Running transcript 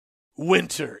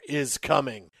winter is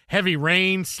coming. Heavy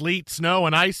rain, sleet, snow,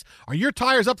 and ice. Are your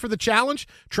tires up for the challenge?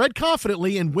 Tread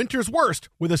confidently in winter's worst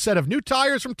with a set of new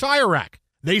tires from Tire Rack.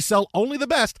 They sell only the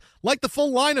best, like the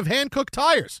full line of hand-cooked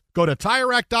tires. Go to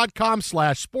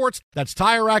TireRack.com/sports. That's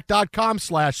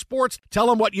TireRack.com/sports. Tell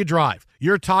them what you drive.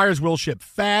 Your tires will ship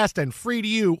fast and free to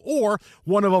you or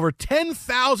one of over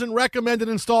 10,000 recommended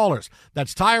installers.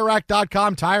 That's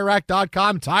TireRack.com,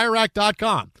 TireRack.com,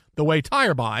 TireRack.com. The way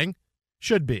tire buying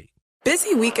should be.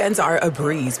 Busy weekends are a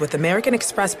breeze with American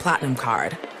Express Platinum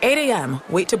Card. 8 a.m.,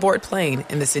 wait to board plane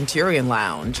in the Centurion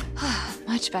Lounge.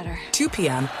 Much better. 2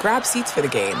 p.m., grab seats for the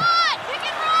game.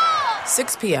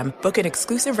 6 p.m., book an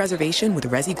exclusive reservation with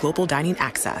Resi Global Dining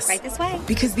Access. Right this way.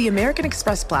 Because the American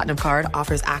Express Platinum Card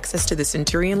offers access to the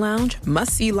Centurion Lounge,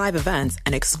 must-see live events,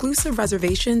 and exclusive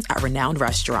reservations at renowned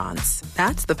restaurants.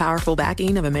 That's the powerful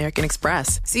backing of American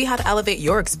Express. See how to elevate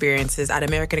your experiences at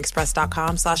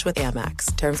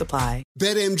americanexpress.com/withAmex. Terms apply.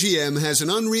 BetMGM has an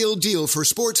unreal deal for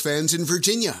sports fans in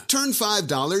Virginia. Turn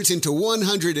 $5 into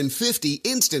 $150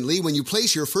 instantly when you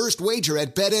place your first wager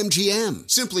at BetMGM.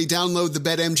 Simply download the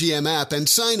BetMGM app and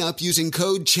sign up using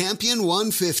code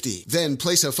CHAMPION150. Then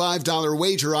place a $5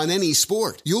 wager on any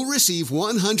sport. You'll receive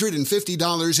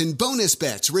 $150 in bonus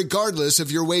bets regardless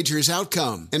of your wager's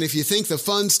outcome. And if you think the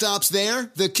fun stops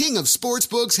there, the King of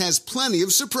Sportsbooks has plenty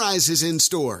of surprises in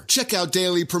store. Check out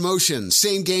daily promotions,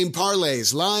 same-game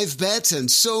parlays, live bets, and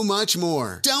so much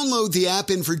more. Download the app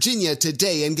in Virginia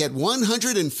today and get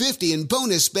 $150 in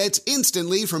bonus bets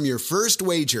instantly from your first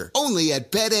wager. Only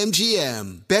at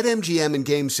BetMGM. BetMGM and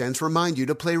GameSense remind you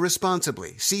to play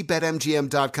responsibly. See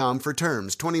BetMGM.com for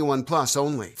terms. 21 plus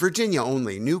only. Virginia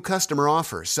only. New customer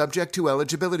offer. Subject to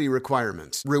eligibility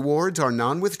requirements. Rewards are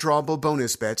non-withdrawable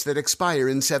bonus bets that expire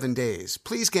in 7 days.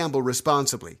 Please gamble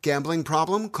responsibly. Gambling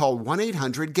problem? Call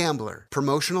 1-800-GAMBLER.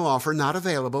 Promotional offer not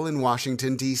available in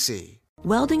Washington, D.C.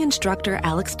 Welding instructor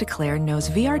Alex DeClaire knows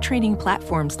VR training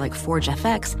platforms like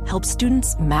ForgeFX help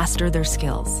students master their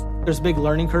skills. There's a big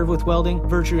learning curve with welding.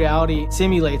 Virtual reality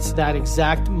simulates that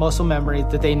exact muscle memory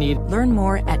that they need. Learn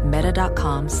more at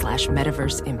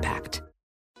meta.com/metaverseimpact.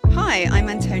 Hi, I'm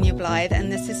Antonia Blythe,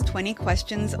 and this is 20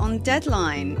 Questions on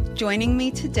Deadline. Joining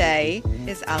me today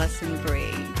is Alison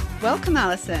Brie. Welcome,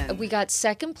 Alison. We got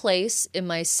second place in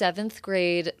my 7th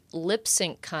grade lip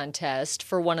sync contest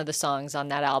for one of the songs on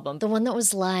that album. The one that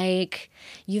was like,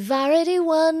 "You've already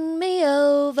won me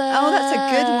over." Oh, that's a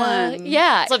good one.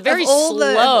 Yeah. It's like very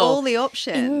slow. Of all the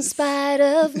options. In spite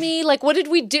of me. Like, what did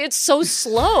we do? It's so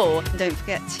slow. Don't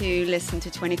forget to listen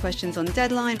to 20 Questions on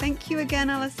Deadline. Thank you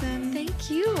again, Alison. Thank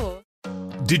you.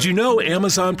 Did you know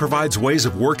Amazon provides ways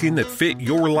of working that fit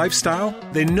your lifestyle?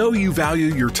 They know you value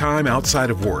your time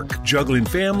outside of work, juggling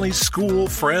family, school,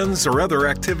 friends, or other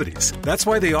activities. That's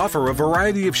why they offer a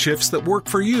variety of shifts that work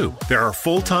for you. There are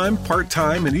full-time,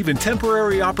 part-time, and even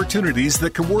temporary opportunities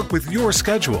that can work with your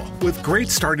schedule, with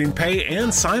great starting pay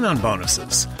and sign-on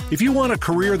bonuses. If you want a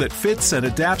career that fits and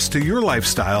adapts to your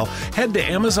lifestyle, head to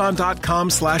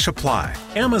Amazon.com/apply.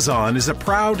 Amazon is a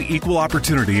proud equal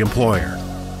opportunity employer.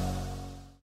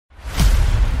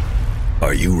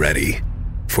 Are you ready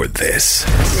for this?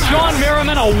 Shawne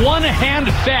Merriman, a one-hand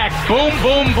fact. Boom,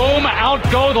 boom, boom, out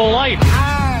go the lights.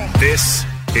 This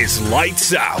is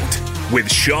Lights Out with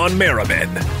Shawne Merriman.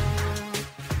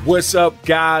 What's up,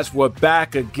 guys? We're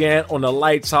back again on the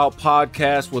Lights Out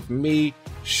podcast with me,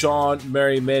 Shawne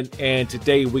Merriman, and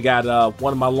today we got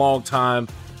one of my longtime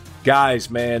guys,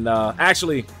 man.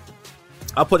 Actually,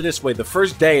 I'll put it this way. The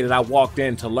first day that I walked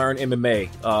in to learn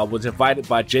MMA, was invited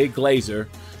by Jay Glazer.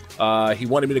 He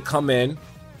wanted me to come in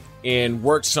and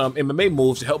work some MMA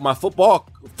moves to help my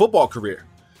football career.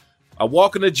 I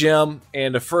walk in the gym,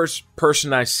 and the first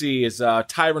person I see is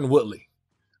Tyron Woodley,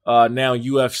 now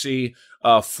UFC,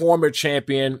 former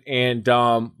champion, and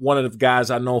one of the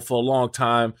guys I know for a long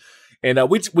time. And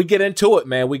we get into it,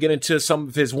 man. We get into some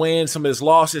of his wins, some of his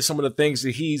losses, some of the things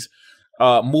that he's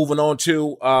moving on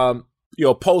to.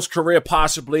 Post-career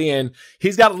possibly, and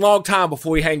he's got a long time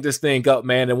before he hangs this thing up,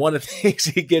 man. And one of the things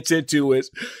he gets into is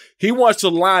he wants to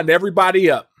line everybody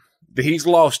up that he's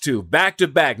lost to,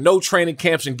 back-to-back, no training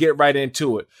camps, and get right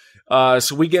into it.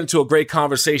 So we get into a great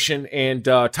conversation, and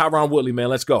Tyron Woodley, man,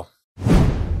 let's go.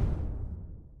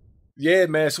 Yeah,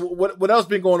 man, so what else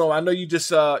been going on? I know you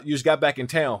just got back in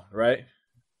town, right?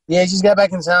 Yeah, just got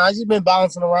back in town. I just been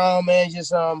bouncing around, man.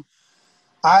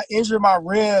 I injured my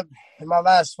rib in my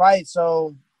last fight,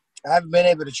 so I haven't been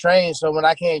able to train. So when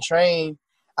I can't train,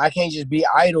 I can't just be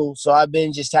idle. So I've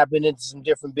been just tapping into some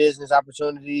different business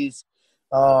opportunities,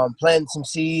 planting some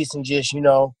seeds, and just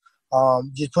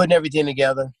putting everything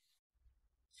together.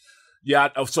 Yeah.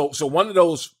 So one of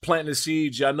those planting the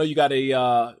seeds. I know you got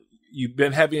you've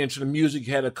been heavy into the music.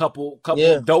 You had a couple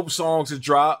dope songs to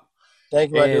drop.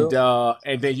 Thank you.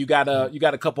 And then you got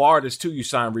a couple artists too you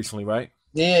signed recently, right?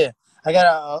 Yeah, I got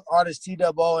an artist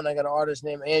T-Double and I got an artist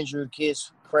named Andrew.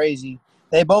 Kid's crazy.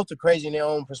 They both are crazy in their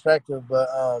own perspective, but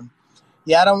I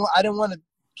didn't want to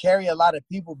carry a lot of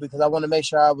people because I want to make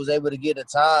sure I was able to get the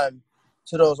time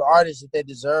to those artists that they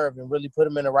deserve and really put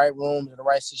them in the right rooms, in the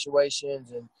right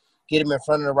situations, and get them in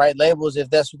front of the right labels if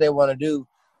that's what they want to do.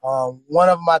 One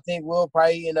of them I think will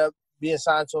probably end up being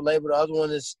signed to a label. The other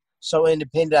one is so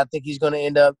independent. I think he's going to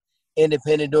end up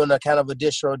independent doing a kind of a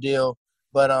distro deal.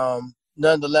 But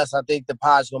nonetheless, I think the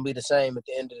pod's going to be the same at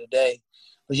the end of the day.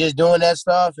 But just doing that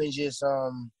stuff and just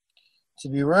to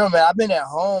be real, man, I've been at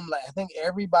home. Like I think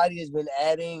everybody has been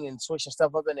adding and switching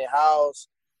stuff up in their house.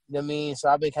 You know what I mean? So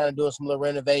I've been kind of doing some little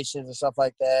renovations and stuff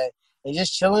like that and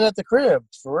just chilling at the crib,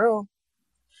 for real.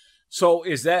 So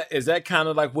is that kind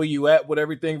of like where you at with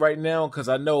everything right now? Because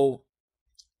I know,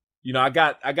 I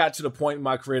got to the point in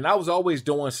my career, and I was always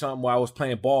doing something while I was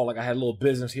playing ball. Like I had a little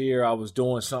business here. I was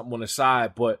doing something on the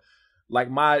side. But like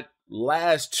my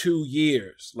last 2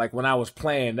 years, like when I was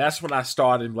playing, that's when I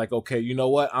started like, okay, you know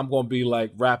what? I'm going to be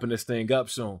like wrapping this thing up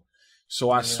soon. So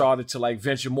I started to like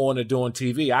venture more into doing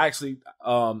TV. I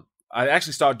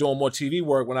actually started doing more TV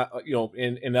work when I,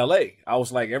 in LA. I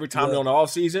was like, every time on the off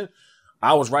season,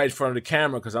 I was right in front of the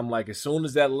camera because I'm like, as soon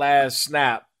as that last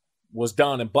snap was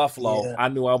done in Buffalo, I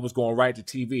knew I was going right to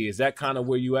TV. Is that kind of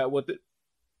where you at with it?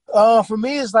 For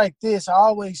me, it's like this. I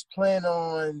always plan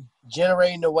on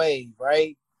generating the wave,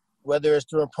 right? Whether it's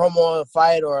through a promo or a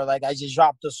fight or like I just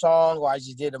dropped a song or I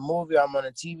just did a movie or I'm on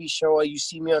a TV show or you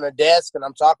see me on a desk and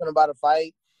I'm talking about a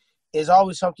fight, it's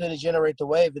always something to generate the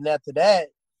wave. And after that,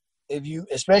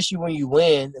 especially when you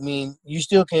win, I mean, you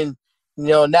still can,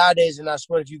 nowadays, and I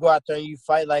swear if you go out there and you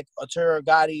fight like Arturo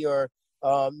Gatti or,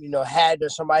 Had or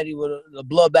somebody with a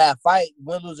bloodbath fight,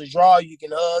 win, lose, or draw, you can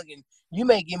hug and you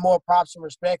may get more props and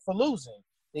respect for losing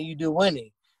than you do winning.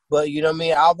 But, you know what I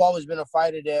mean? I've always been a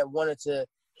fighter that wanted to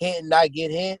hit and not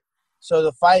get hit. So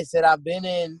the fights that I've been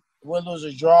in, win, lose,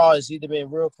 or draw, has either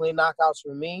been real clean knockouts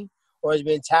for me or it's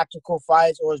been tactical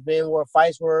fights or it's been more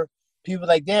fights where people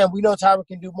like, damn, we know Tyron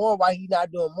can do more. Why he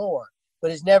not doing more?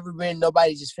 But it's never been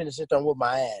nobody just finna sit there and whip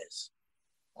my ass.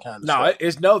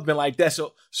 It's never been like that.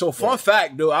 So fun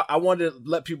fact, dude, I wanted to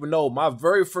let people know my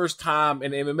very first time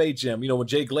in the MMA gym, when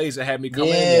Jay Glazer had me come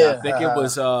in there,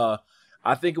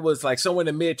 I think it was like somewhere in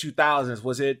the mid 2000s.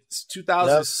 Was it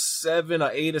 2007 or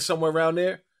 8 or somewhere around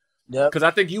there? Yeah. Because I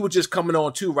think you were just coming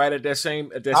on too, right at that same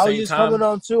time. I was just coming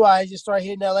on too. I just started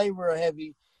hitting LA real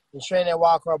heavy and training that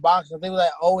wild card boxing. I think it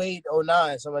was like 08,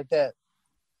 09, something like that.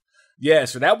 Yeah,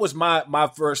 so that was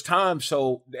my first time.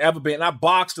 So I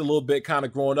boxed a little bit, kind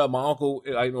of growing up. My uncles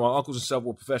and stuff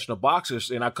were professional boxers,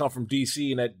 and I come from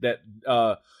DC and that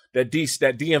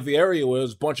DMV area where there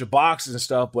was a bunch of boxers and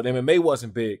stuff, but MMA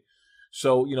wasn't big.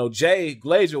 So, Jay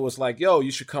Glazer was like, yo,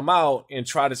 you should come out and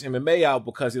try this MMA out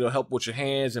because it'll help with your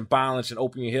hands and balance and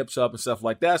open your hips up and stuff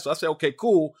like that. So I said, okay,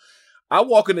 cool. I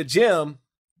walk in the gym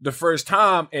the first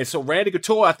time, and so Randy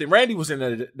Couture, I think Randy was in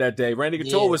there that day. Randy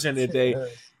Couture was in that day.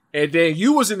 And then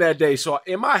you was in that day. So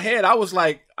in my head, I was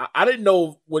like, I didn't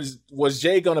know, was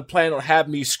Jay going to plan on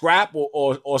having me scrap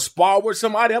or spar with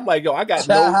somebody? I'm like, yo, I got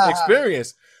no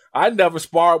experience. I never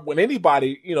sparred with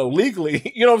anybody,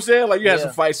 legally. You know what I'm saying? Like you had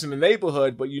some fights in the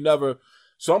neighborhood, but you never.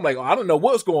 So I'm like, I don't know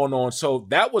what's going on. So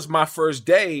that was my first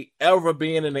day ever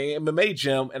being in the MMA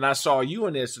gym, and I saw you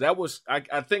in there. So that was,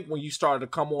 I think, when you started to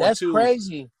come on. That's too.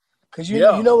 crazy. Because you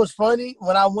know what's funny?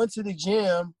 When I went to the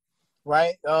gym,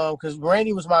 right? Because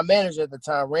Randy was my manager at the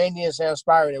time. Randy and Sam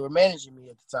Spire, they were managing me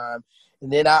at the time.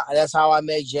 And then that's how I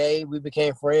met Jay. We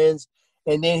became friends.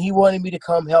 And then he wanted me to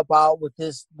come help out with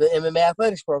the MMA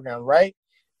athletics program, right?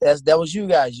 That was you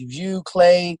guys. It was you,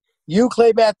 Clay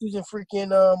Matthews, and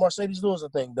freaking Mercedes Lewis, I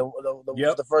think,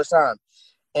 the first time.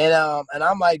 And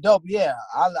I'm like, dope, yeah,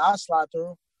 I'll slide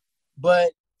through.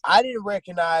 But I didn't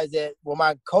recognize that what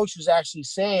my coach was actually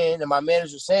saying and my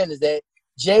manager was saying is that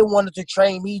Jay wanted to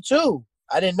train me too.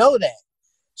 I didn't know that.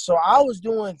 So I was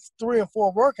doing 3 and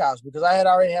 4 workouts because I had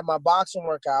already had my boxing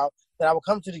workout. Then I would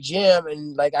come to the gym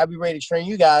and like I'd be ready to train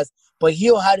you guys. But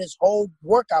he'll have this whole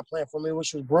workout plan for me,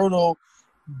 which was brutal,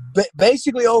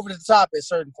 basically over the top at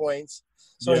certain points.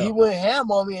 So he went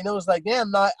ham on me, and it was like,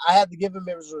 damn, I had to give him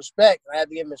his respect. I had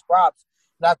to give him his props.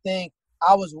 And I think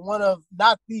I was one of,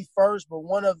 not the first, but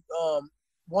one of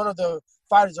the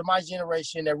fighters of my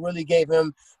generation that really gave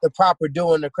him the proper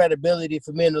due and the credibility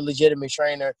for being a legitimate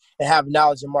trainer and have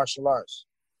knowledge in martial arts.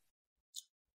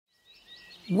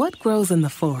 What grows in the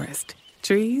forest?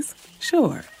 Trees?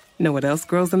 Sure. Know what else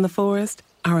grows in the forest?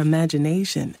 our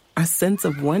imagination, our sense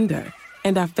of wonder,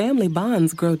 and our family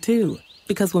bonds grow too.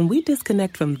 Because when we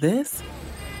disconnect from this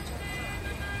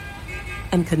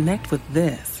and connect with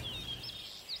this,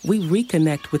 we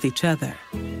reconnect with each other.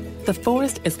 The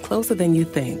forest is closer than you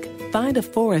think. Find a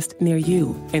forest near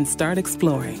you and start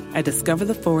exploring at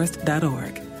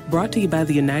discovertheforest.org. Brought to you by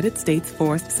the United States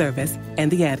Forest Service and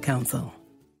the Ad Council.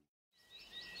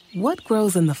 What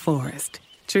grows in the forest?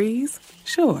 Trees?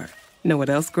 Sure. Know what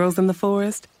else grows in the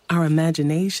forest? Our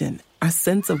imagination, our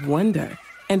sense of wonder,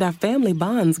 and our family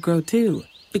bonds grow too.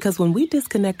 Because when we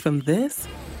disconnect from this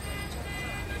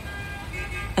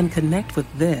and connect with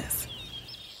this,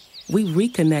 we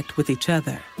reconnect with each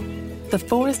other. The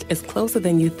forest is closer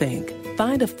than you think.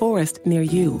 Find a forest near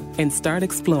you and start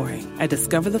exploring at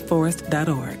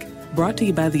discovertheforest.org. Brought to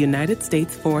you by the United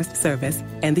States Forest Service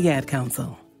and the Ad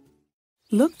Council.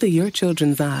 Look through your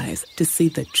children's eyes to see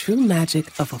the true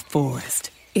magic of a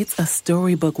forest. It's a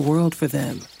storybook world for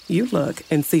them. You look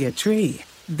and see a tree.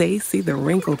 They see the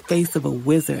wrinkled face of a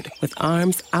wizard with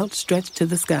arms outstretched to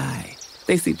the sky.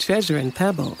 They see treasure in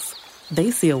pebbles.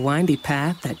 They see a windy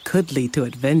path that could lead to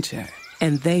adventure.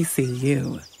 And they see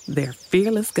you, their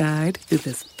fearless guide through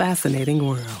this fascinating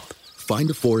world. Find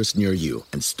a forest near you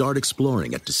and start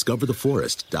exploring at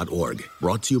discovertheforest.org.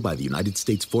 Brought to you by the United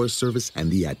States Forest Service and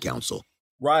the Ad Council.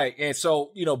 Right. And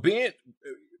so,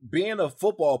 being a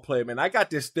football player, man, I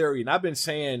got this theory, and I've been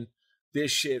saying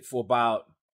this shit for about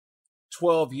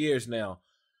 12 years now.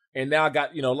 And now I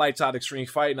got, lights out extreme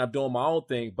fighting. I'm doing my own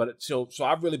thing. But so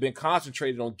I've really been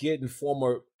concentrated on getting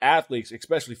former athletes,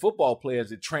 especially football players,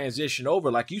 to transition over.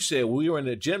 Like you said, when we were in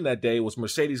the gym that day, it was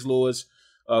Mercedes Lewis,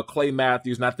 Clay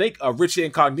Matthews, and I think Richie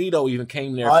Incognito even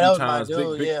came there a few times.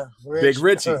 Big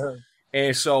Richie.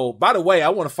 And so, by the way, I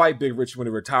want to fight Big Richie when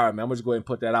he retires, man. I'm just going to go ahead and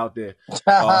put that out there. He should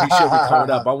be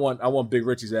coming up. I want Big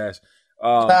Richie's ass.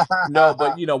 No,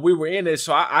 but we were in this,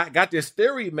 so I got this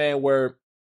theory, man, where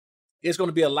it's going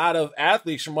to be a lot of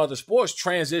athletes from other sports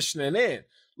transitioning in.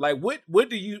 Like, what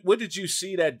did you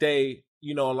see that day?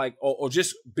 Or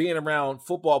just being around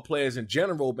football players in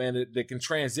general, man, that can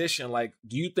transition. Like,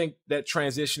 do you think that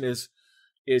transition is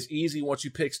easy once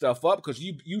you pick stuff up? Because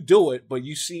you do it, but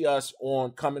you see us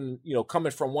coming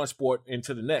from one sport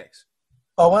into the next.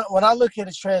 Oh, when I look at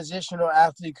a transitional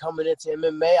athlete coming into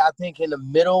MMA, I think in the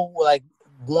middle, like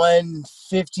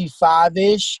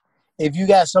 155-ish, if you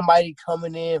got somebody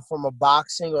coming in from a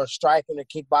boxing or striking or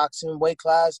kickboxing weight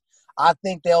class, I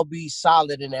think they'll be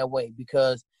solid in that weight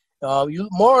because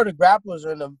more of the grapplers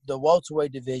are in the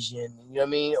welterweight division, you know what I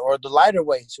mean, or the lighter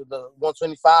weights, or the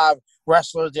 125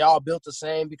 wrestlers. They all built the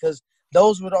same because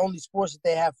those were the only sports that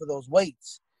they have for those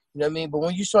weights, you know what I mean. But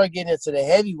when you start getting into the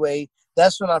heavyweight,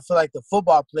 that's when I feel like the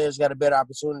football players got a better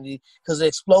opportunity because they're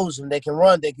explosive, they can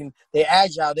run, they're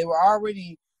agile. They were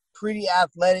already pretty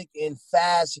athletic and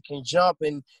fast and can jump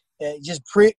and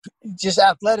just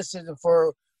athleticism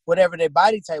for whatever their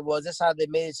body type was. That's how they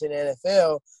made it to the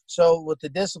NFL. So with the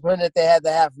discipline that they had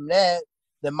to have from that,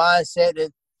 the mindset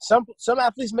that some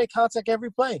athletes make contact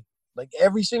every play, like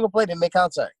every single play they make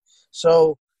contact.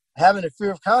 So having a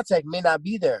fear of contact may not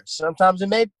be there. Sometimes it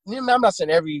may. I'm not saying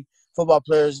every football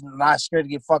player is not scared to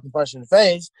get fucking punched in the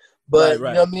face, but right.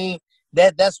 You know what I mean.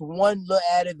 That's one little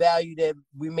added value that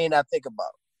we may not think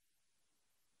about.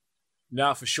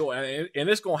 No, for sure, and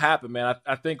it's gonna happen, man.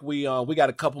 I think we got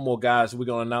a couple more guys that we're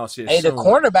gonna announce here. Hey, soon. The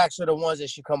cornerbacks are the ones that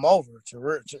should come over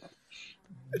to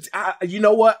you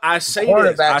know what? I say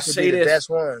this. I say this. Best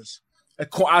ones.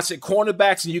 I said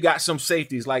cornerbacks, and you got some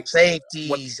safeties like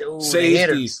safeties.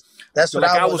 Safeties. That's so what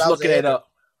I was looking at.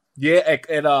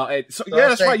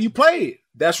 That's right. You played.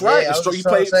 That's right. Yeah, you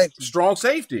played strong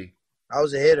safety. I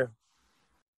was a hitter.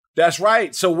 That's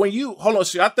right. So when you hold on,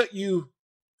 so I thought you.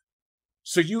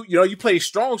 So you played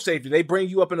strong safety. They bring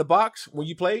you up in the box when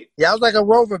you played? Yeah, I was like a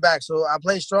rover back, so I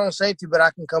played strong safety, but I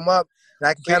can come up and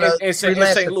I can kind of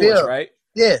freelance the field, right?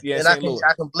 Yeah, and I can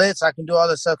blitz, I can do all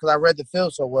this stuff because I read the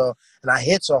field so well and I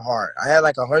hit so hard. I had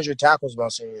like 100 tackles my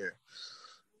senior year.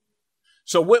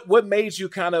 So what made you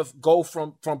kind of go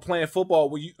from playing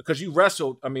football? Because you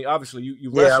wrestled? I mean, obviously you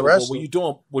wrestled. Yeah, I wrestled.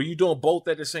 Were you doing both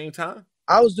at the same time?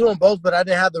 I was doing both, but I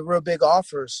didn't have the real big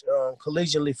offers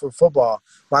collegiately for football.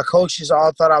 My coaches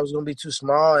all thought I was going to be too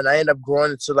small, and I ended up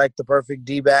growing into like the perfect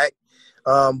D-back.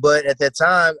 But at that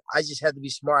time, I just had to be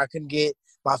smart. I couldn't get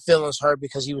my feelings hurt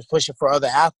because he was pushing for other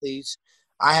athletes.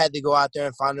 I had to go out there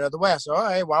and find another way. I said, all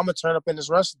right, well, I'm going to turn up in this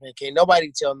wrestling thing. Can't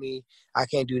nobody tell me I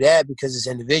can't do that because it's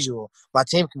individual. My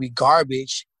team can be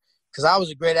garbage because I was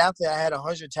a great athlete. I had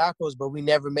 100 tackles, but we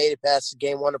never made it past the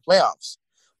game one of playoffs.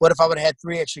 What if I would have had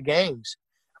 3 extra games?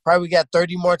 I probably got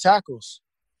 30 more tackles.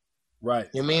 Right.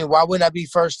 You know what I mean? Why wouldn't I be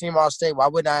first team All-State? Why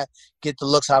wouldn't I get the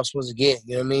looks I was supposed to get?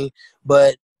 You know what I mean?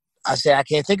 But I said, I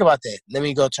can't think about that. Let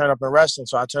me go turn up in wrestling.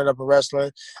 So I turned up in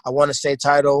wrestling. I won a state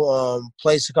title,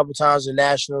 placed a couple times in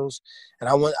nationals, and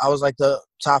I was like the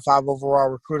top 5 overall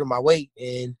recruit of my weight,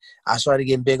 and I started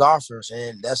getting big offers,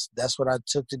 and that's what I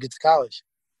took to get to college.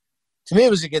 To me,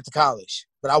 it was to get to college,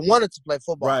 but I wanted to play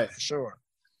football for sure.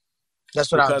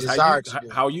 That's what I desired to do.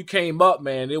 How you came up,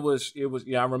 man, it was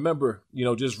I remember,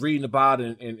 just reading about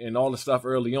it and all the stuff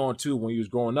early on too when you was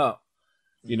growing up.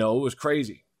 It was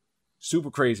crazy.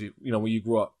 Super crazy, when you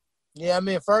grew up. Yeah, I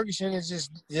mean, Ferguson is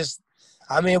just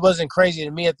I mean, it wasn't crazy to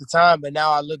me at the time, but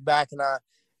now I look back and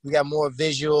we got more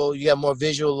visual. You got more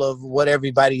visual of what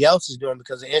everybody else is doing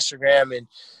because of Instagram and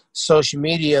social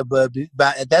media. But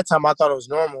at that time, I thought it was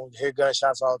normal to hear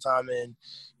gunshots all the time, and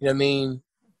you know what I mean,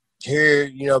 hear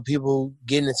people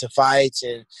getting into fights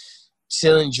and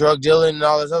stealing, drug dealing, and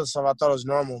all this other stuff. I thought it was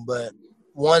normal, but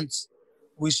once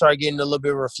we started getting a little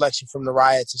bit of reflection from the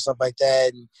riots and stuff like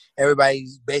that, and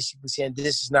everybody's basically saying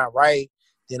this is not right,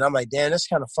 then I'm like, damn, that's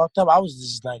kind of fucked up. I was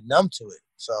just like numb to it.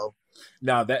 So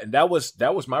now that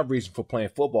was my reason for playing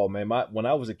football, man. When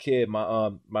I was a kid,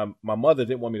 my mother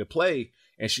didn't want me to play,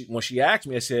 and when she asked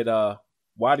me, I said,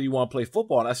 why do you want to play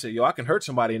football? And I said, I can hurt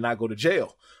somebody and not go to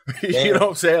jail. You know what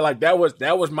I'm saying? Like that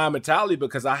was my mentality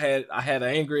because I had an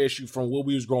anger issue from where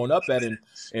we was growing up at in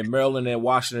Maryland and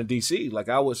Washington D.C. Like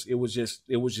it was just.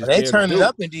 They turning it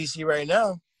up in D.C. right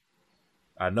now.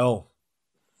 I know.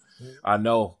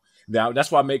 Now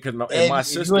that's why I make my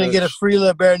sister. If you want to get a free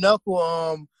little bare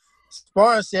knuckle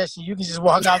sparring session, you can just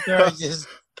walk out there and just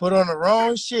put on the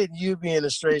wrong shit and you be in a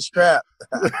straight scrap.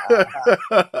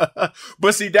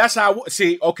 But see, that's how.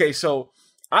 See, okay, so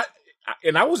I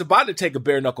was about to take a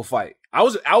bare knuckle fight. I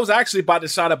was actually about to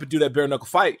sign up and do that bare knuckle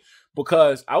fight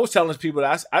because I was telling people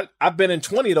that I've been in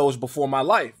 20 of those before in my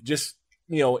life, just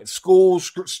in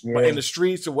schools, in the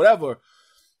streets or whatever,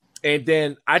 and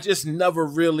then I just never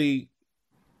really,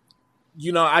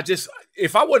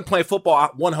 if I wasn't playing football, I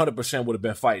 100% would have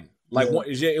been fighting. Like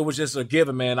it was just a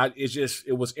given, man.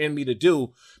 It was in me to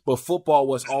do, but football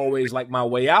was always like my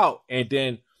way out. And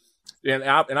then,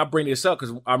 I bring this up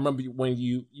because I remember when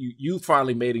you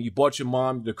finally made it. You bought your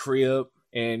mom the crib,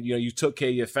 and you took care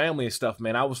of your family and stuff,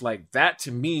 man. I was like, that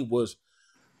to me was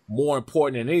more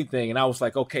important than anything. And I was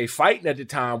like, okay, fighting at the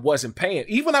time wasn't paying.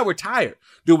 Even I retired,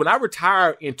 dude. When I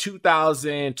retired in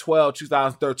 2012,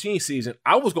 2013 season,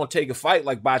 I was gonna take a fight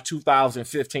like by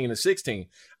 2015 and 16.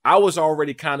 I was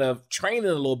already kind of training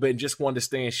a little bit and just wanted to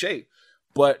stay in shape.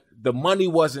 But the money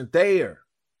wasn't there.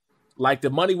 Like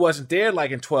the money wasn't there like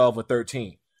in 12 or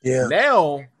 13. Yeah.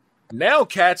 Now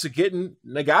guys are getting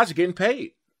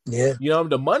paid. Yeah.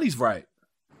 The money's right.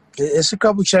 It's a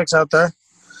couple checks out there.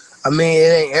 I mean,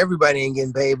 it ain't everybody ain't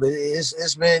getting paid, but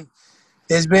it's been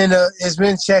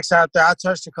checks out there. I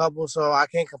touched a couple, so I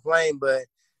can't complain, but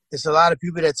it's a lot of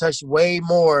people that touch way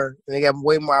more, and they got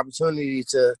way more opportunity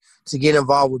to get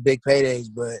involved with big paydays.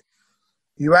 But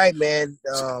you're right, man.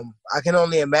 I can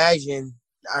only imagine.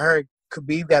 I heard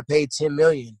Khabib got paid $10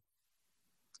 million.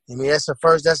 I mean, that's the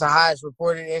highest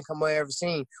reported income I've ever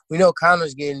seen. We know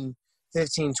Conor's getting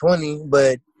 15, 20,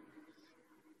 but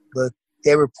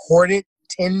they reported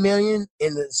 $10 million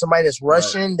in somebody that's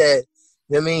Russian that,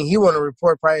 he want to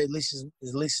report probably at least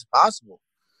as possible.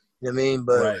 You know what I mean?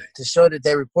 But to show that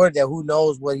they reported that, who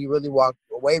knows what he really walked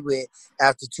away with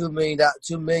after 2 million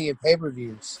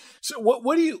pay-per-views. So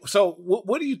what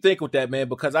do you think with that, man?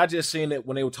 Because I just seen it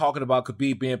when they were talking about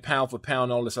Khabib being pound for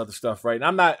pound, all this other stuff, right?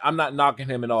 And I'm not knocking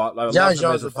him at all. Like, John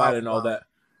Jones as a fighter and all that.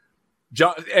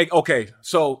 John, okay,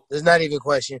 so there's not even a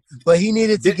question. But he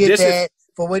needed to get that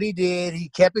for what he did. He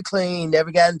kept it clean,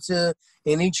 never got into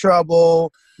any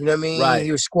trouble. You know what I mean? Right.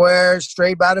 He was square,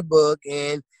 straight by the book,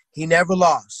 and he never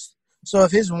lost. So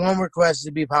if his one request is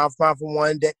to be pound for pound for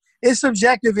one, that it's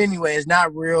subjective anyway. It's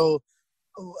not real.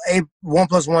 1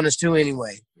 + 1 is 2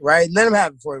 anyway, right? Let him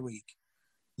have it for a week.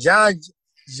 John,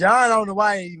 I don't know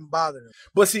why it even bothered him.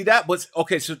 But see, that was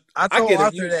okay. So I told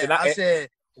Arthur that. I said,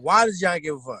 why does John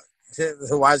give a fuck?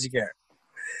 Why does he care?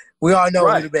 We all know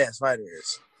who the best fighter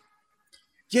is.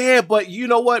 Yeah, but you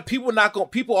know what? People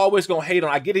always gonna hate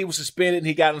on. I get he was suspended and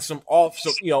he got in some out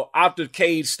the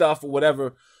cage stuff or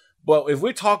whatever. But if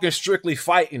we're talking strictly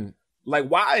fighting, like,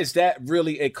 why is that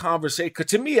really a conversation? Because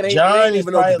to me, it ain't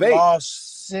even no debate.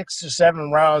 Lost 6 or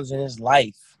 7 rounds in his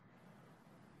life,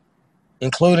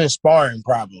 including sparring,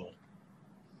 probably.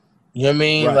 You know what I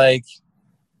mean? Right. Like,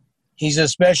 he's a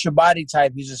special body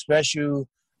type. He's a special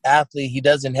athlete. He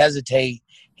doesn't hesitate.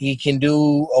 He can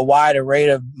do a wide array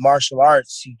of martial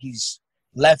arts. He's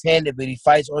left-handed, but he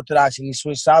fights orthodox and he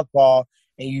switched southpaw.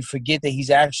 and you forget that he's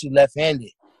actually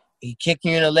left-handed. He kick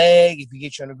you in the leg. If he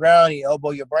gets you on the ground, he elbow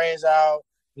your brains out.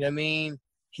 You know what I mean?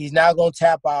 He's not going to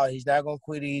tap out. He's not going to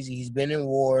quit easy. He's been in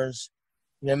wars.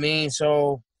 You know what I mean?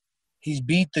 So he's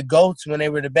beat the GOATs when they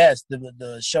were the best.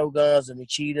 The Shoguns, the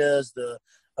Machitas, the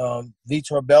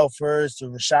Vitor Belforts, the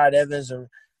Rashad Evans, the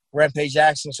Rampage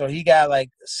Jackson. So he got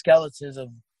like skeletons of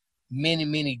many,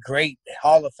 many great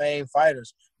Hall of Fame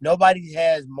fighters. Nobody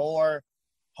has more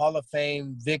Hall of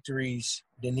Fame victories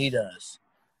than he does.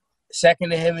 Second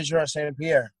to him is Georges St.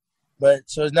 Pierre. But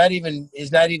so it's not even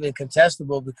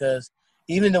contestable because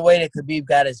even the way that Khabib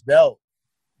got his belt,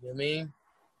 you know what I mean?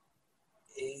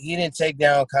 He didn't take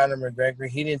down Conor McGregor.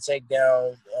 He didn't take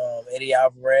down Eddie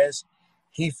Alvarez.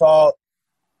 He fought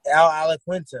Al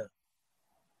Alaquinta.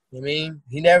 You know what I mean?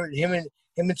 Him and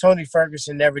Tony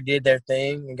Ferguson never did their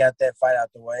thing and got that fight out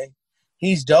the way.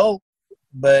 He's dope,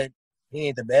 but he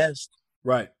ain't the best.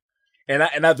 Right. And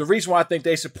the reason why I think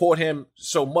they support him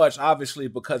so much, obviously,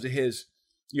 because of his,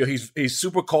 he's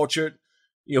super cultured.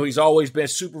 He's always been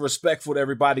super respectful to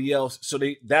everybody else. So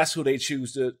that's who they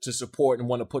choose to support and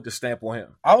want to put the stamp on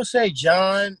him. I would say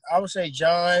John.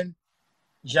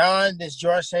 John, then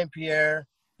Georges St. Pierre,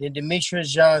 then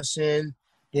Demetrius Johnson,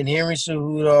 then Henry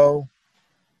Cejudo,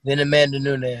 then Amanda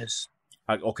Nunes.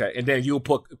 Okay, and then you'll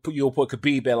put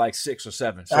Khabib at like 6 or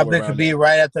 7. I'll put Khabib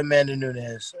right after Amanda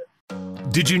Nunes.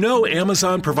 Did you know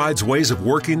Amazon provides ways of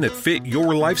working that fit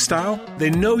your lifestyle? They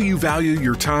know you value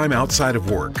your time outside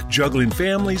of work, juggling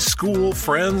family, school,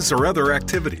 friends, or other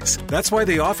activities. That's why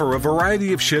they offer a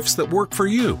variety of shifts that work for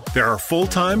you. There are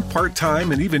full-time,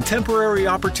 part-time, and even temporary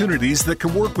opportunities that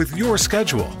can work with your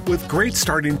schedule, with great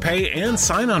starting pay and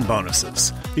sign-on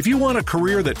bonuses. If you want a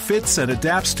career that fits and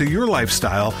adapts to your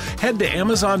lifestyle, head to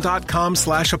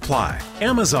Amazon.com/apply.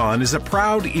 Amazon is a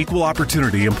proud equal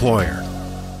opportunity employer.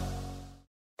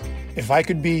 If I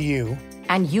could be you.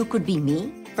 And you could be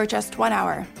me. For just 1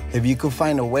 hour. If you could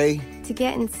find a way. To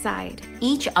get inside.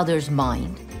 Each other's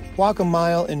mind. Walk a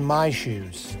mile in my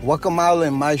shoes. Walk a mile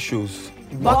in my shoes.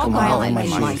 Walk a mile in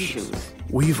my shoes.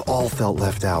 We've all felt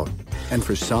left out. And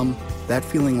for some, that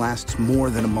feeling lasts more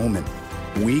than a moment.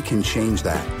 We can change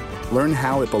that. Learn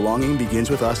how at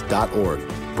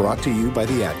belongingbeginswithus.org. Brought to you by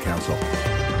the Ad Council.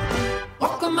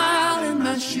 Walk a mile in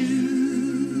my shoes.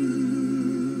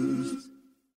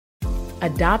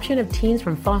 Adoption of teens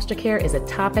from foster care is a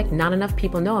topic not enough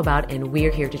people know about, and we're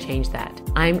here to change that.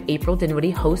 I'm April Dinwiddie,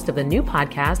 host of the new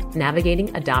podcast, Navigating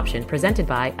Adoption, presented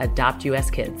by Adopt US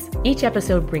Kids. Each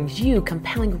episode brings you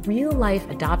compelling real-life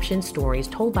adoption stories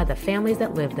told by the families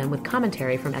that live them with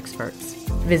commentary from experts.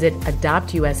 Visit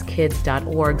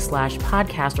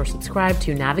adoptuskids.org/podcast or subscribe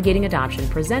to Navigating Adoption,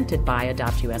 presented by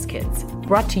Adopt US Kids.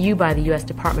 Brought to you by the U.S.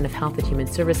 Department of Health and Human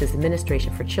Services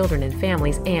Administration for Children and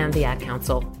Families and the Ad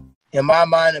Council. In my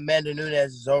mind, Amanda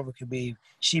Nunes is over Khabib.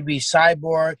 She beat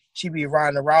Cyborg. She beat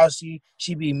Ronda Rousey.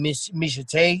 She beat Misha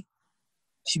Tate.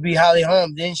 She beat Holly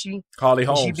Holm, didn't she? Holly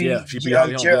Holmes, She beat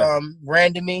Holly Holmes.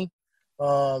 Randomly,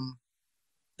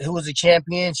 who was a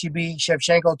champion. She beat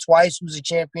Shevchenko twice, who's a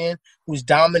champion, who's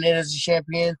dominant as a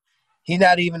champion. He's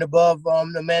not even above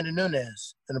Amanda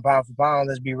Nunes in the pound for pound,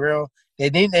 let's be real. They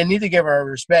need to give her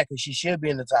respect, because she should be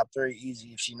in the top 3 easy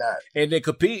if she not. And then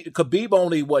Khabib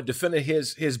only defended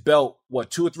his belt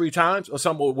 2 or 3 times or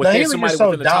something. No, he was just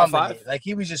so dominant. Like,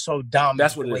 he was just so dominant.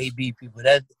 That's what the way he beat people.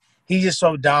 He's just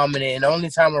so dominant. And the only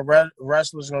time a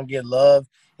wrestler's gonna get love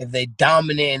if they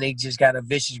dominant and they just got a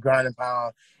vicious ground and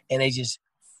pound and they just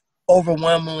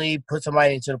overwhelmingly put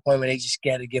somebody into the point where they just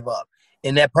scared to give up.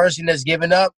 And that person that's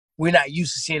giving up, we're not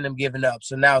used to seeing them giving up.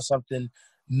 So now something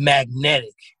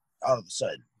magnetic all of a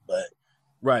sudden. But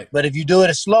if you do it at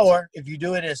a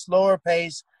slower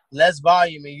pace, less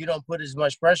volume, and you don't put as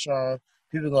much pressure on,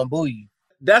 people are gonna boo you.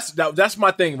 That's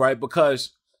my thing, right?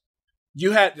 Because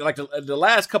you had like the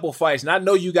last couple of fights, and I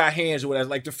know you got hands or whatever.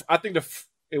 Like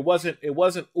it wasn't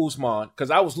Usman,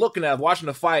 because I was watching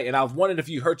the fight, and I was wondering if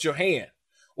you hurt your hand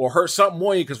or hurt something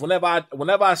on you, because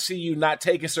whenever I see you not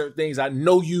taking certain things I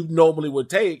know you normally would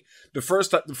take, the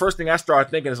first thing I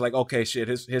start thinking is like, okay, shit,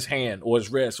 his hand or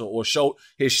his wrist or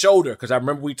his shoulder, because I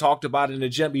remember we talked about it in the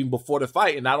gym even before the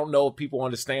fight, and I don't know if people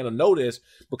understand or know this,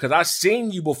 because I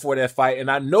seen you before that fight,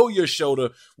 and I know your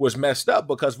shoulder was messed up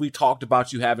because we talked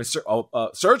about you having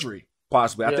surgery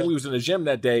possibly. Yeah. I think we was in the gym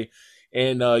that day,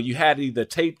 and you had either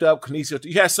taped up, kinesio,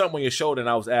 you had something on your shoulder, and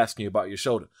I was asking you about your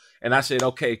shoulder. And I said,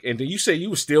 okay. And then you said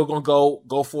you were still going to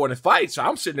go for it and fight. So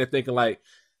I'm sitting there thinking, like,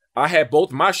 I had both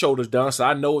of my shoulders done, so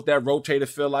I know what that rotator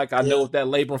feel like. I know what that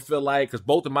labrum feel like, because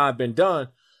both of mine have been done.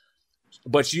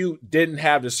 But you didn't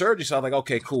have the surgery, so I was like,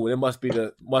 okay, cool. It must be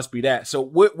that. So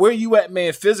where are you at,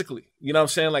 man, physically? You know what I'm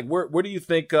saying? Like, where do you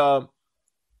think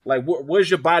Like, where's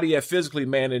your body at physically,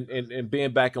 man, and being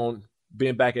able to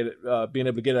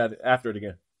get at it after it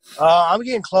again? I'm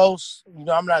getting close.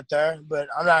 I'm not there, but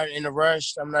I'm not in a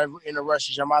rush. I'm not in a rush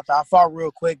to jump out there. I fought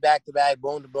real quick, back to back,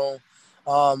 boom to boom.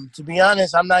 To be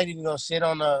honest, I'm not even gonna sit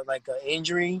on an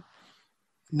injury.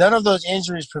 None of those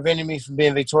injuries prevented me from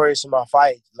being victorious in my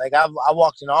fight. Like I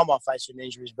walked in all my fights with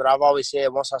injuries, but I've always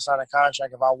said once I sign a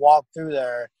contract, if I walk through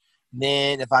there,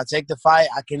 then if I take the fight,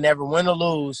 I can never win or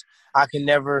lose. I can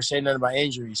never say nothing about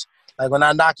injuries. Like when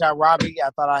I knocked out Robbie, I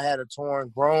thought I had a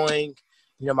torn groin.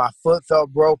 My foot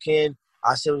felt broken.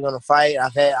 I still was gonna fight.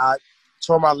 I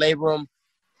tore my labrum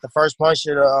the first punch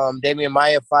of the Damian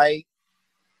Maia fight,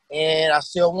 and I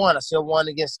still won. I still won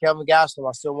against Kelvin Gastelum.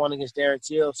 I still won against Darren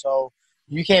Till. So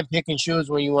you can't pick and choose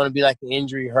when you want to be like an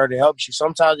injury hurt. It helps you.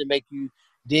 Sometimes it make you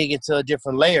dig into a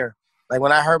different layer. Like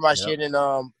when I hurt my shit in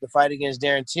the fight against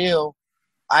Darren Till,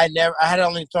 I had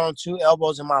only thrown 2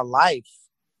 elbows in my life.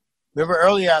 Remember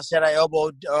earlier I said I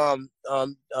elbowed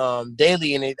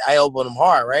Daly and I elbowed him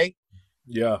hard, right?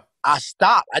 Yeah. I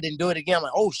stopped. I didn't do it again. I'm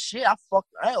like, oh shit, I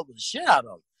elbowed the shit out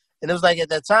of him. And it was like at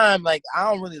that time, like I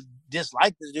don't really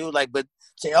dislike this dude, but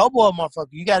to elbow a motherfucker,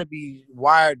 you got to be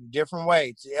wired a different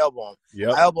way to elbow him.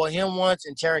 Yep. I elbowed him once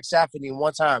and Tarek Safady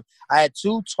one time. I had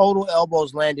 2 total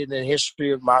elbows landed in the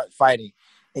history of my fighting.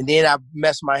 And then I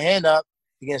messed my hand up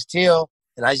against Till,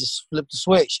 and I just flipped the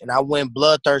switch. And I went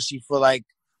bloodthirsty for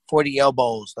 40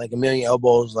 elbows, a million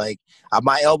elbows.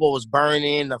 My elbow was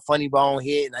burning, a funny bone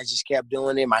hit, and I just kept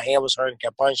doing it. My hand was hurting,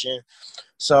 kept punching.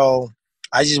 So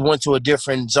I just went to a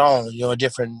different zone, a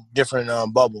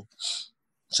different bubble.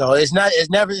 So it's not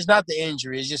the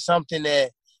injury. It's just something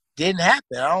that didn't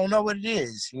happen. I don't know what it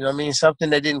is. You know what I mean? Something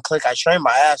that didn't click. I trained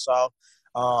my ass off.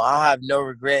 I'll have no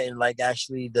regret in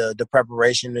actually the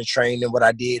preparation, the training, what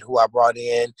I did, who I brought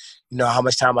in, how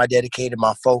much time I dedicated,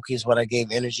 my focus, what I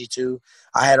gave energy to.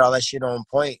 I had all that shit on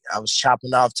point. I was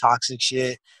chopping off toxic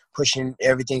shit, pushing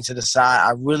everything to the side.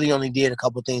 I really only did a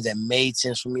couple things that made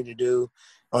sense for me to do.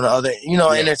 On the other,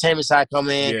 entertainment side come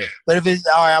in. Yeah. But if it's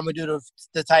all right, I'm gonna do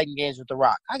the Titan games with The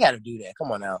Rock. I gotta do that.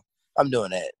 Come on now, I'm doing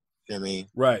that. You know what I mean?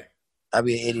 Right. I'd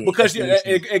be an idiot. Because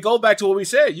it goes back to what we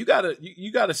said. You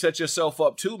gotta set yourself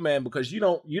up too, man. Because you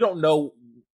don't know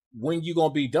when you're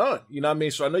gonna be done. You know what I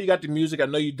mean? So I know you got the music. I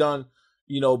know you done.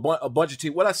 A bunch of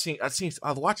TV. What I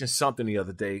was watching something the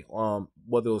other day.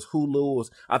 Whether it was Hulu,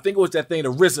 I think it was that thing. The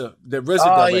RZA.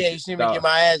 Oh yeah, you see me get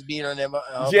my ass beat on them.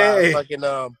 Yeah. Fucking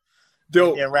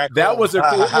Dude, that was a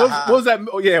what was that?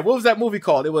 Yeah, what was that movie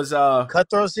called? It was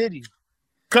Cutthroat City.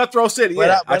 Cutthroat City.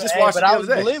 Yeah, I just watched it. But I was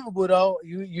believable though.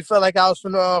 You felt like I was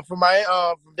from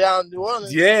down New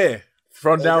Orleans. Yeah,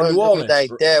 from down New Orleans.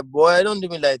 Like that, boy. Don't do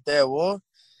me like that, boy.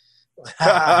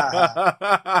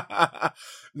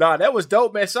 Nah, that was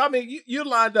dope, man. So I mean, you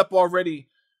lined up already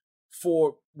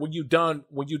for when you done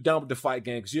with the fight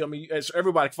game. Because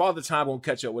everybody, Father Time won't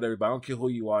catch up with everybody. I don't care who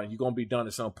you are, and you're gonna be done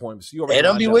at some point. So you already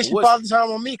don't be wishing Father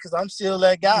Time on me because I'm still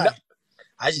that guy.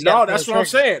 That's what I'm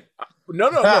saying. No.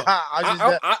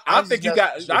 I think you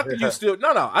got. I think you still.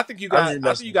 No. I think you got. I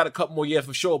think you got a couple more years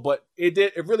for sure. But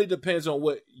it really depends on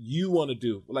what you want to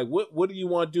do. Like what do you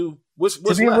want to do? What's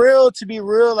to be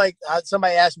real? Like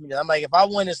somebody asked me that. I'm like, if I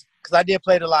win this, because I did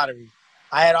play the lottery.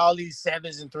 I had all these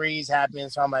 7s and 3s happen,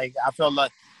 so I'm like, I feel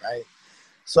lucky, right?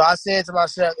 So I said to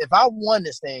myself, if I won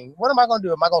this thing, what am I going to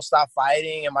do? Am I going to stop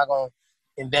fighting? Am I going to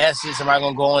invest this? Am I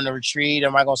going to go on the retreat?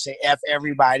 Am I going to say F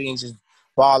everybody and just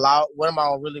ball out? What am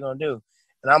I really going to do?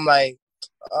 And I'm like,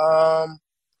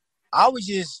 I would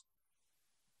just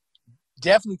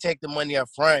definitely take the money up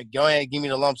front. Go ahead, give me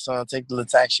the lump sum, take the little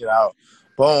tax shit out.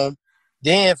 Boom.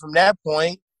 Then from that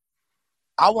point,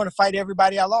 I want to fight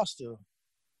everybody I lost to.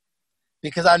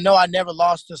 Because I know I never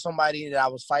lost to somebody that I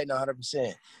was fighting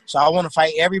 100%. So I want to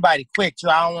fight everybody quick, too.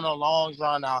 I don't want no long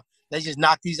drawn out. Let's just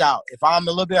knock these out. If I'm a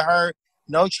little bit hurt,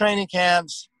 no training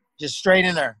camps, just straight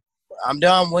in there. I'm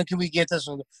done. When can we get this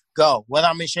one? Go. Whether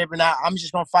I'm in shape or not, I'm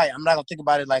just going to fight. I'm not going to think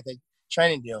about it like a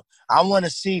training deal. I want to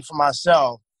see for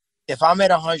myself, if I'm at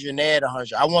 100 and they're at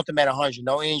 100, I want them at 100.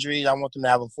 No injuries. I want them to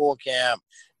have a full camp,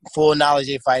 full knowledge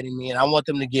they're fighting me. And I want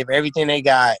them to give everything they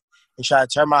got and try to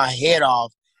turn my head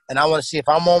off. And I want to see if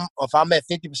I'm at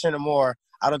 50% or more,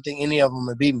 I don't think any of them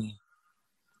will beat me.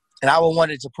 And I would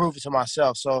want it to prove it to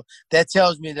myself. So that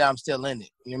tells me that I'm still in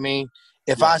it. You know what I mean?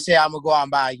 If I say I'm going to go out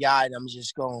and buy a yacht, I'm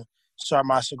just going to start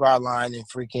my cigar line and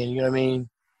freaking, you know what I mean,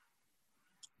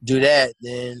 do that,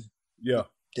 then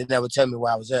that would tell me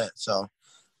where I was at. So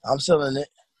I'm still in it.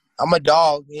 I'm a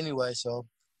dog anyway, so.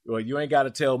 Well, you ain't got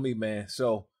to tell me, man.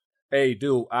 So, hey,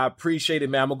 dude, I appreciate it,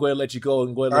 man. I'm going to go ahead and let you go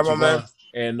and go ahead and let you run.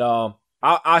 And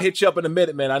I'll hit you up in a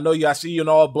minute, man. I know you. I see you in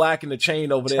all black and the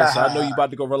chain over there, so I know you about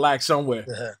to go relax somewhere.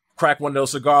 Crack one of those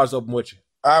cigars open with you.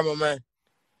 All right, my man.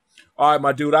 All right,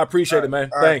 my dude. I appreciate it, man.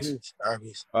 Thanks. Peace.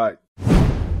 All right.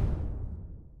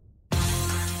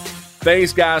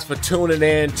 Thanks, guys, for tuning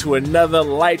in to another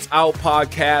Lights Out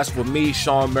podcast with me,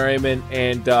 Shawne Merriman,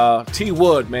 and T.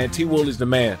 Wood, man. T. Wood is the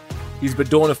man. He's been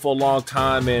doing it for a long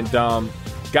time and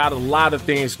got a lot of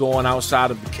things going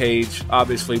outside of the cage.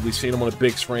 Obviously, we've seen him on the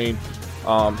big screen.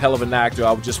 Hell of an actor.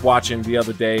 I was just watching the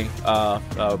other day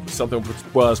something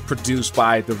was produced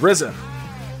by the RZA.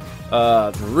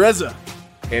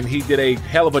 And he did a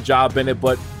hell of a job in it,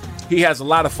 but he has a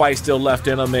lot of fight still left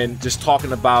in him, and just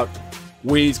talking about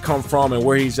where he's come from and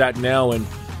where he's at now. And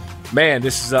man,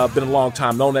 this has been a long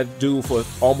time. Known that dude for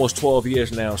almost 12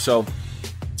 years now. So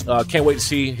can't wait to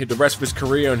see the rest of his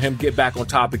career and him get back on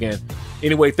top again.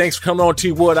 Anyway, thanks for coming on,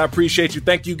 T. Wood. I appreciate you.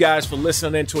 Thank you guys for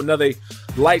listening in to another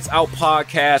Lights Out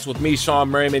podcast with me, Shawne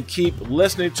Merriman. Keep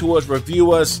listening to us,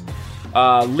 review us,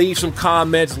 leave some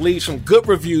comments, leave some good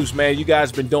reviews, man. You guys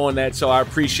have been doing that, so I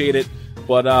appreciate it.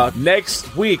 But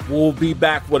next week, we'll be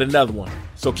back with another one.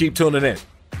 So keep tuning in.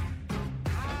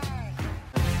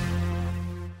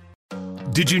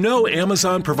 Did you know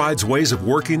Amazon provides ways of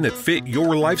working that fit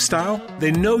your lifestyle?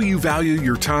 They know you value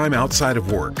your time outside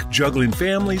of work, juggling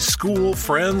family, school,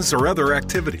 friends, or other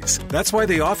activities. That's why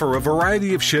they offer a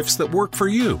variety of shifts that work for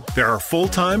you. There are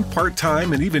full-time,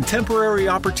 part-time, and even temporary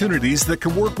opportunities that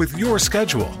can work with your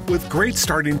schedule, with great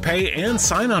starting pay and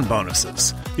sign-on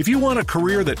bonuses. If you want a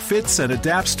career that fits and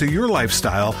adapts to your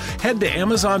lifestyle, head to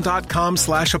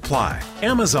Amazon.com/apply.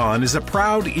 Amazon is a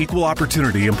proud equal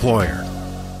opportunity employer.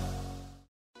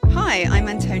 Hi, I'm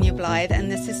Antonia Blythe,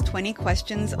 and this is 20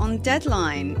 Questions on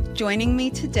Deadline. Joining me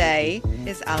today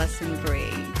is Alison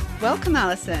Brie. Welcome,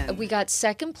 Alison. We got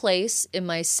second place in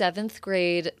my 7th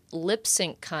grade lip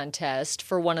sync contest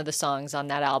for one of the songs on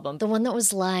that album. The one that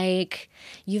was like,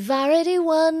 "You've already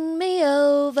won me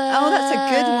over." Oh, that's a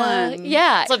good one.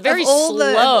 Yeah. It's very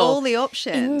slow. Of all the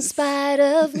options. In spite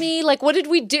of me. Like, what did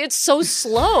we do? It's so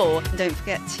slow. Don't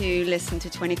forget to listen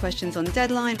to 20 Questions on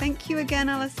Deadline. Thank you again,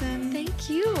 Alison. Thank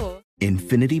you.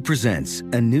 Infiniti presents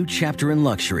a new chapter in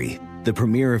luxury. The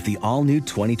premiere of the all-new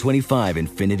 2025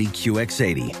 Infiniti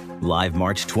QX80. Live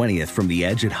March 20th from the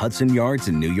Edge at Hudson Yards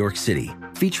in New York City.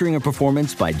 Featuring a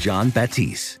performance by John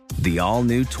Batiste. The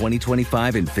all-new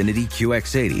 2025 Infiniti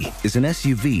QX80 is an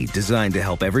SUV designed to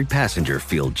help every passenger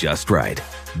feel just right.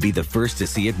 Be the first to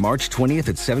see it March 20th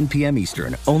at 7 p.m.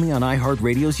 Eastern, only on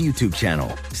iHeartRadio's YouTube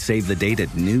channel. Save the date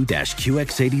at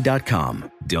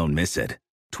new-QX80.com. Don't miss it.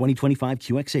 2025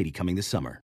 QX80 coming this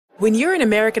summer. When you're an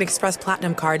American Express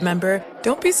Platinum Card member,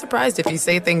 don't be surprised if you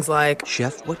say things like,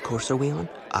 "Chef, what course are we on?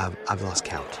 I've lost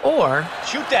count." Or,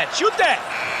 Shoot that!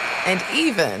 and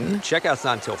even, Checkout's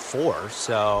not until 4,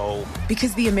 so...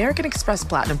 Because the American Express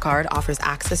Platinum Card offers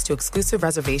access to exclusive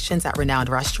reservations at renowned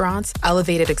restaurants,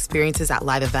 elevated experiences at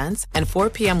live events, and 4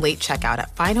 p.m. late checkout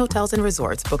at fine hotels and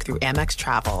resorts booked through Amex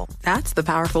Travel. That's the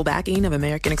powerful backing of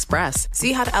American Express.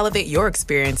 See how to elevate your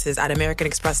experiences at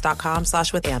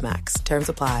americanexpress.com/withAmex. Terms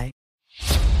apply.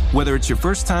 Whether it's your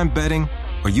first time betting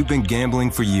or you've been gambling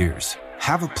for years,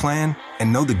 have a plan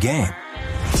and know the game.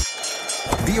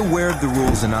 Be aware of the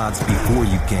rules and odds before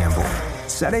you gamble.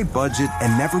 Set a budget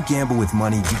and never gamble with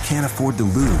money you can't afford to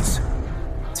lose.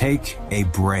 Take a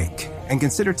break and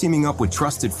consider teaming up with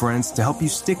trusted friends to help you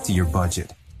stick to your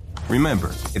budget. Remember,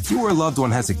 if you or a loved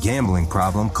one has a gambling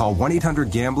problem, call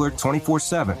 1-800-GAMBLER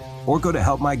 24/7 or go to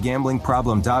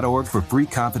helpmygamblingproblem.org for free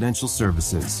confidential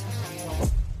services.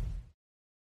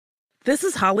 This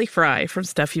is Holly Fry from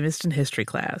Stuff You Missed in History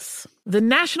class. The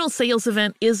national sales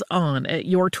event is on at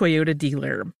your Toyota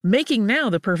dealer, making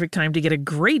now the perfect time to get a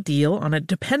great deal on a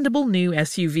dependable new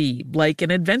SUV, like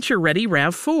an adventure-ready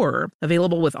RAV4.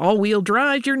 Available with all-wheel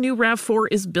drive, your new RAV4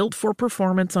 is built for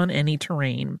performance on any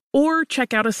terrain. Or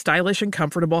check out a stylish and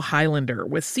comfortable Highlander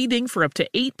with seating for up to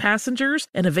 8 passengers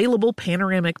and available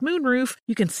panoramic moonroof.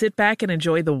 You can sit back and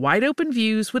enjoy the wide-open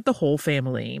views with the whole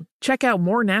family. Check out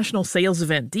more national sales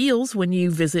event deals when you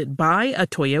visit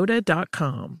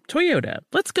buyatoyota.com. Toyota,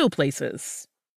 let's go places.